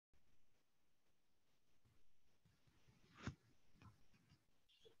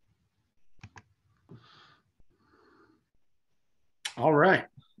All right.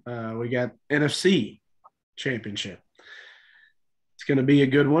 We got NFC Championship. It's going to be a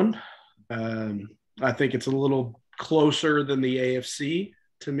good one. Um, I think it's a little closer than the AFC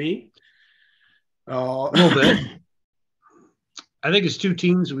to me. A little bit. I think it's two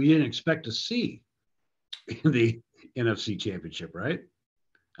teams we didn't expect to see in the NFC Championship, right?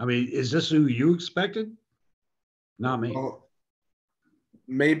 I mean, is this who you expected? Not me. Well,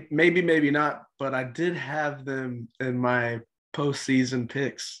 maybe not, but I did have them in my postseason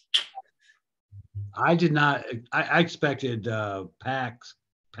picks. I did not. I expected Pack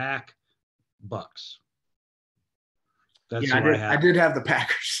Bucks. That's Yeah, I who I did. I have. did have the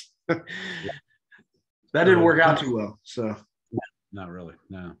Packers. that Yeah. didn't So work out too well. So not really.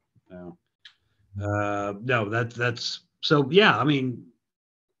 No, no, no. That's so. Yeah, I mean,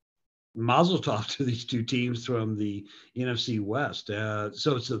 Mazel tov to these two teams from the NFC West.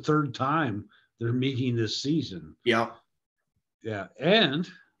 So it's the third time they're meeting this season. yeah, Yeah, and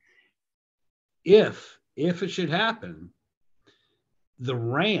if it should happen, the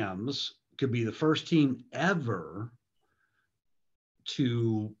Rams could be the first team ever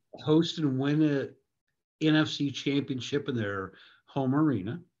to host and win a NFC championship in their home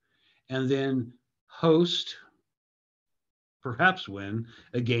arena, and then host, perhaps win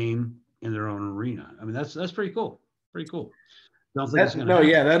a game in their own arena. I mean, that's pretty cool. Pretty cool. Don't think it's that going to no, happen.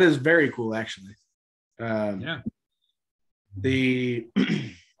 yeah, that is very cool actually. Um, Yeah. the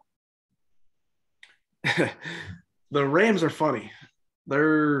the Rams are funny.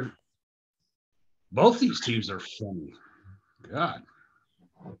 They're Both these teams are funny. God.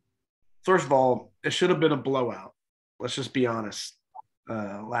 first of all, it should have been a blowout. Let's just be honest.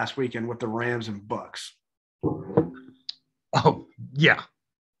 Last weekend with the Rams and Bucks. Oh, yeah.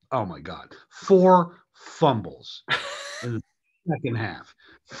 Oh my God. 4 fumbles in the second half.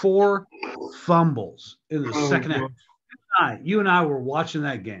 4 fumbles in the Oh, second half. You and I were watching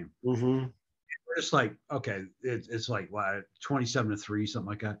that game. mm-hmm. We're just like, okay, it's like what, 27-3, something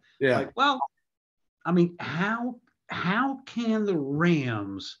like that. Yeah. Like, well, I mean, how can the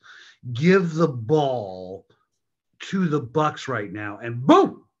Rams give the ball to the Bucks right now? And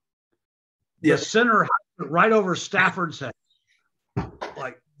boom, the center right over Stafford's head.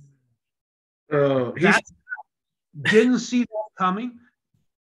 Like, that didn't see that coming.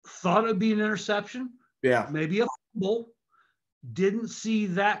 Thought it'd be an interception. Yeah. Maybe a fumble. Didn't see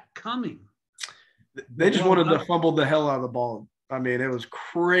that coming. They just wanted to fumble the hell out of the ball. I mean, it was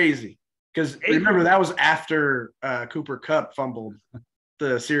crazy. Because remember, that was after Cooper Kupp fumbled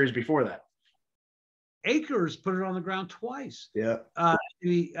the series before that. Akers put it on the ground twice. Yeah. At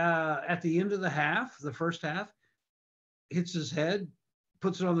the end of the half, the first half, hits his head,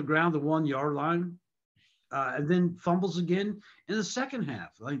 puts it on the ground, the 1 yard line, and then fumbles again in the second half.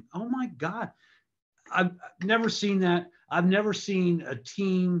 Like, oh my God. I've never seen that. I've never seen a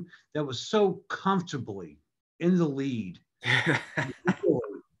team that was so comfortably in the lead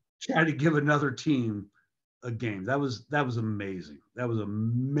try to give another team a game. That was amazing. That was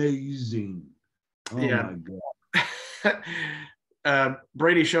amazing. Oh my God.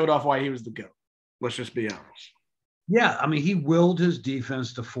 Brady showed off why he was the GOAT. Let's just be honest. Yeah, I mean, he willed his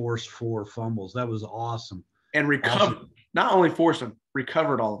defense to force 4 fumbles. That was awesome. And recovered. Awesome. Not only forced them,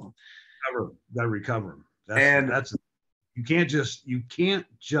 recovered all of them. Got to recover them. That's you can't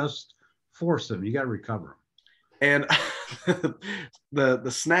just force them. You got to recover them. And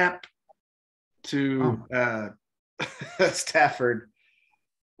the snap to Stafford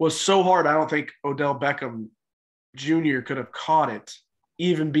was so hard. I don't think Odell Beckham Jr. could have caught it,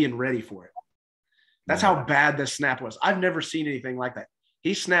 even being ready for it. That's how bad this snap was. I've never seen anything like that.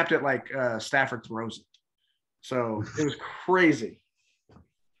 He snapped it like Stafford throws it. So it was crazy.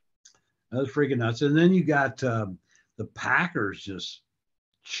 That was freaking nuts. And then you got the Packers just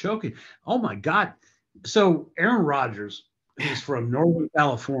choking. Oh, my God. So Aaron Rodgers is from Northern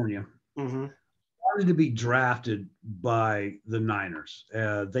California. Mm-hmm. Wanted to be drafted by the Niners.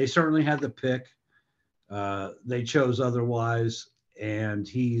 They certainly had the pick. They chose otherwise, and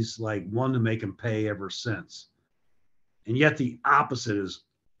he's like one to make him pay ever since. And yet the opposite has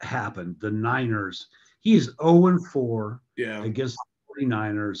happened. The Niners, he's 0-4 against the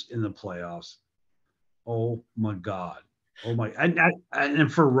 49ers in the playoffs. Oh, my God. Oh, my.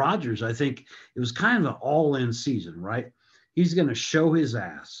 And for Rodgers, I think it was kind of an all-in season, right? He's going to show his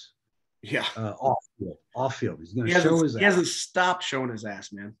ass. Yeah. Off field. He's going to show his ass. He hasn't stopped showing his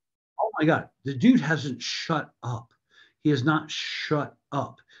ass, man. Oh, my God. The dude hasn't shut up. He has not shut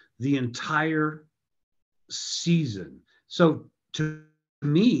up the entire season. So to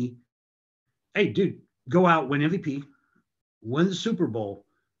me, hey, dude, go out, win MVP, win the Super Bowl,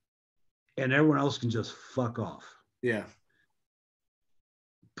 and everyone else can just fuck off. Yeah.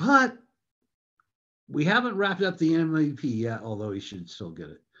 But we haven't wrapped up the MVP yet, although he should still get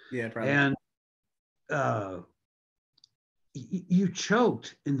it. Yeah, probably. And you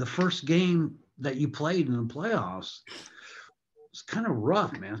choked in the first game that you played in the playoffs. It's kind of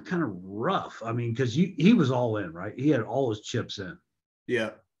rough, man. It's kind of rough. I mean, because he was all in, right? He had all his chips in.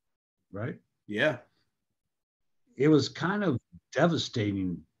 Yeah. Right? Yeah. It was kind of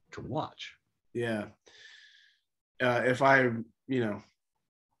devastating to watch. Yeah. If I,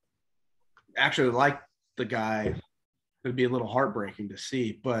 actually like the guy, it'd be a little heartbreaking to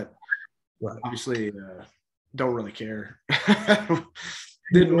see, but obviously don't really care.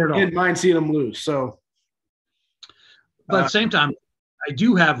 Didn't mind seeing him lose. So, but at the same time, I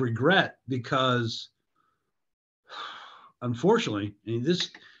do have regret because, unfortunately, this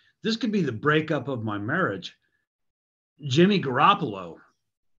could be the breakup of my marriage. Jimmy Garoppolo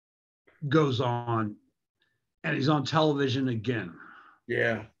goes on, and he's on television again.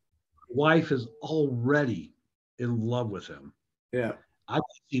 Yeah. Wife is already in love with him. Yeah. I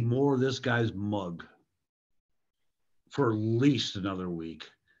see more of this guy's mug for at least another week.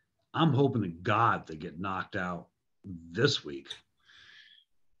 I'm hoping to God they get knocked out this week.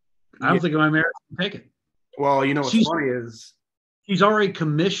 I don't think my marriage can take it. Well, you know what's funny is she's already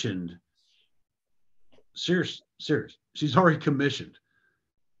commissioned. Serious. She's already commissioned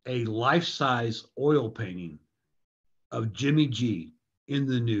a life-size oil painting of Jimmy G in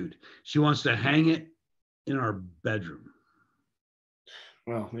the nude. She wants to hang it in our bedroom.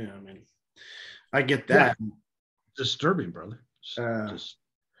 Well, yeah, I mean, I get that. Yeah. Disturbing, brother.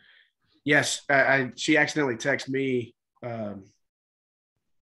 Yes, she accidentally texted me.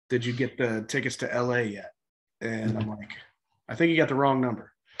 Did you get the tickets to LA yet? And I'm like, I think you got the wrong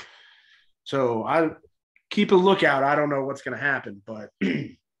number. So I keep a lookout. I don't know what's going to happen, but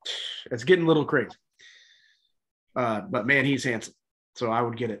it's getting a little crazy. But man, he's handsome. So I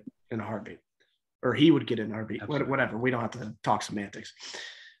would get it in a heartbeat, or he would get it in a heartbeat. Absolutely. Whatever. We don't have to talk semantics.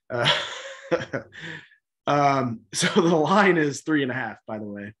 So the line is 3.5, by the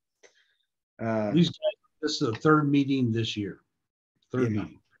way. These guys, this is the third meeting this year. Third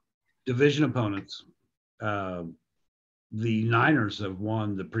meeting. Division opponents. The Niners have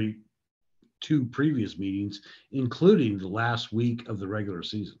won the two previous meetings, including the last week of the regular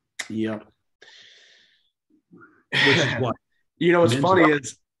season. Yep. Which is what? What's funny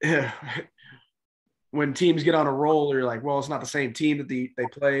is when teams get on a roll, you're like, well, it's not the same team that they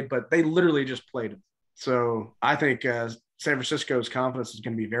played, but they literally just played them. So I think San Francisco's confidence is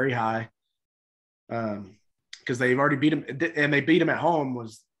going to be very high because they've already beat them, and they beat them at home.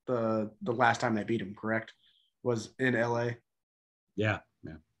 Was the last time they beat them, correct? Was in LA. Yeah.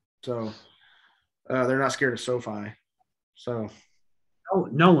 So they're not scared of SoFi. So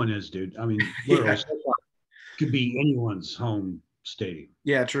no one is, dude. I mean, literally, SoFi could be anyone's home stadium.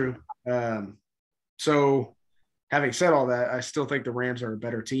 Yeah, true. So having said all that, I still think the Rams are a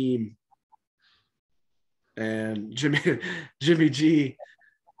better team. And Jimmy G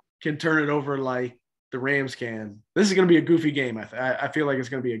can turn it over like the Rams can. This is going to be a goofy game. I feel like it's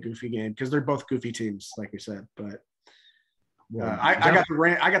going to be a goofy game because they're both goofy teams, like we said. But I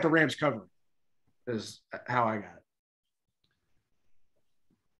got the Rams covered. Is how I got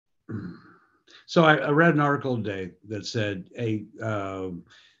it. So I read an article today that said, "Hey,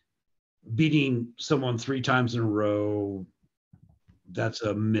 beating someone 3 times in a row, that's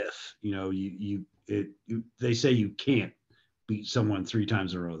a myth. They say you can't beat someone 3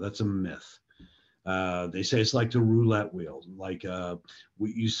 times in a row. That's a myth. They say it's like the roulette wheel. Like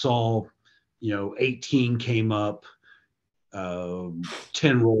you saw, 18 came up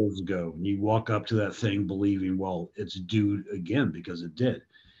 10 rolls ago, and you walk up to that thing believing, well, it's due again because it did.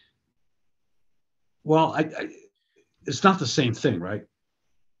 Well, it's not the same thing, right?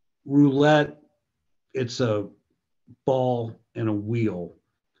 Roulette, it's a ball and a wheel.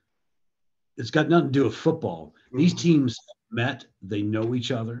 It's got nothing to do with football. These teams met, they know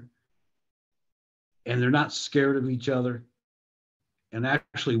each other, and they're not scared of each other. And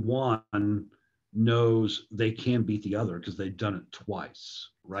actually, one knows they can beat the other because they've done it twice,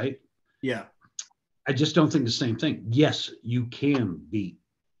 right? Yeah. I just don't think the same thing. Yes, you can beat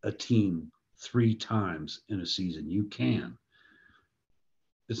a team 3 times in a season. You can.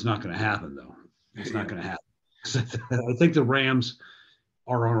 It's not going to happen, though. It's not going to happen. I think the Rams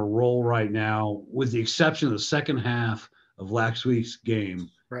are on a roll right now, with the exception of the second half of last week's game.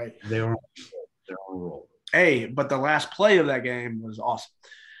 Right. They're on a roll. Hey, but the last play of that game was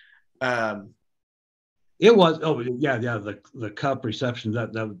awesome. It was. Oh, yeah. The cup reception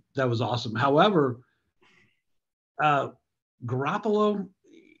that was awesome. However, Garoppolo,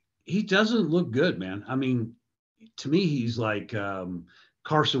 he doesn't look good, man. I mean, to me, he's like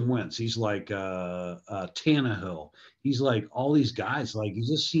Carson Wentz. He's like Tannehill. He's like all these guys. Like he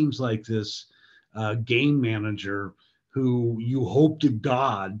just seems like this game manager who you hope to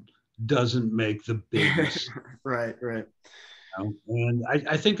God doesn't make the big mistake. Right, right. And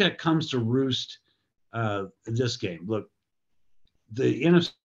I think that comes to roost this game. Look, the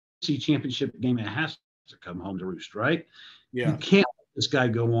NFC Championship game, it has to come home to roost, right? You Yeah. can't let this guy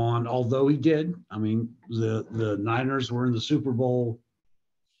go on, although he did. I mean, the Niners were in the Super Bowl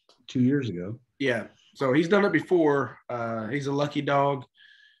 2 years ago. Yeah. So he's done it before. He's a lucky dog,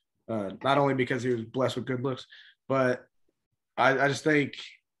 not only because he was blessed with good looks, but I just think,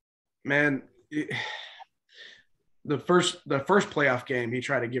 man, the first playoff game, he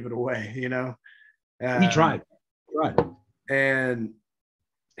tried to give it away, He Um, tried. Right. and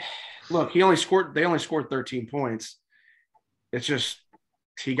look, they only scored 13 points. It's just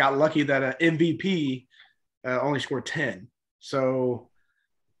he got lucky that an MVP only scored 10. So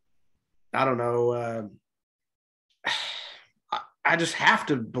I don't know. I just have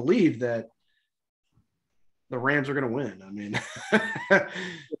to believe that the Rams are going to win. I mean,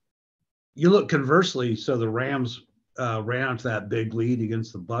 You look conversely, so the Rams ran out to that big lead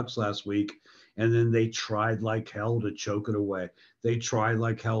against the Bucks last week, and then they tried like hell to choke it away. They tried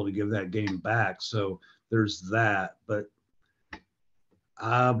like hell to give that game back. So there's that. But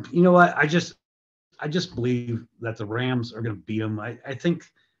you know what? I just believe that the Rams are going to beat them. I think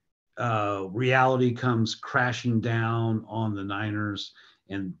reality comes crashing down on the Niners,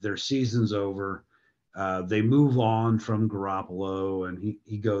 and their season's over. They move on from Garoppolo, and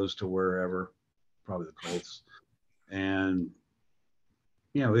he goes to wherever, probably the Colts. And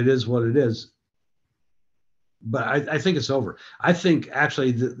it is what it is. But I think it's over. I think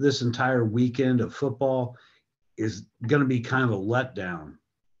actually this entire weekend of football is going to be kind of a letdown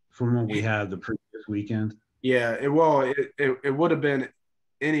from what we had the previous weekend. yeah, it would have been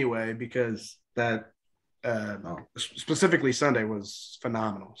anyway, because that specifically Sunday was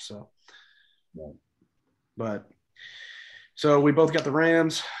phenomenal. So, but so we both got the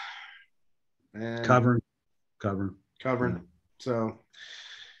Rams and Covering. Yeah. So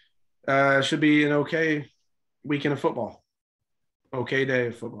it should be an okay weekend of football. Okay day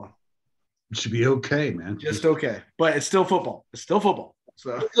of football. It should be okay, man. Just okay. But it's still football. It's still football.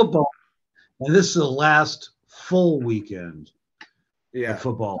 So football. And this is the last full weekend of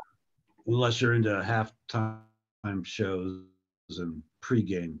football, unless you're into halftime shows and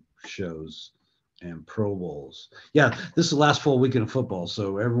pregame shows and Pro Bowls. Yeah, this is the last full weekend of football,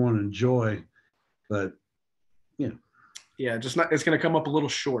 so everyone enjoy. But yeah, it's going to come up a little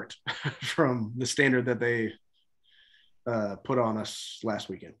short from the standard that they put on us last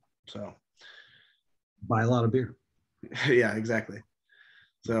weekend. So buy a lot of beer. Yeah, exactly.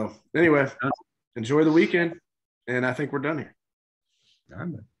 So anyway, enjoy the weekend, and I think we're done here. All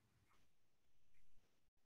right.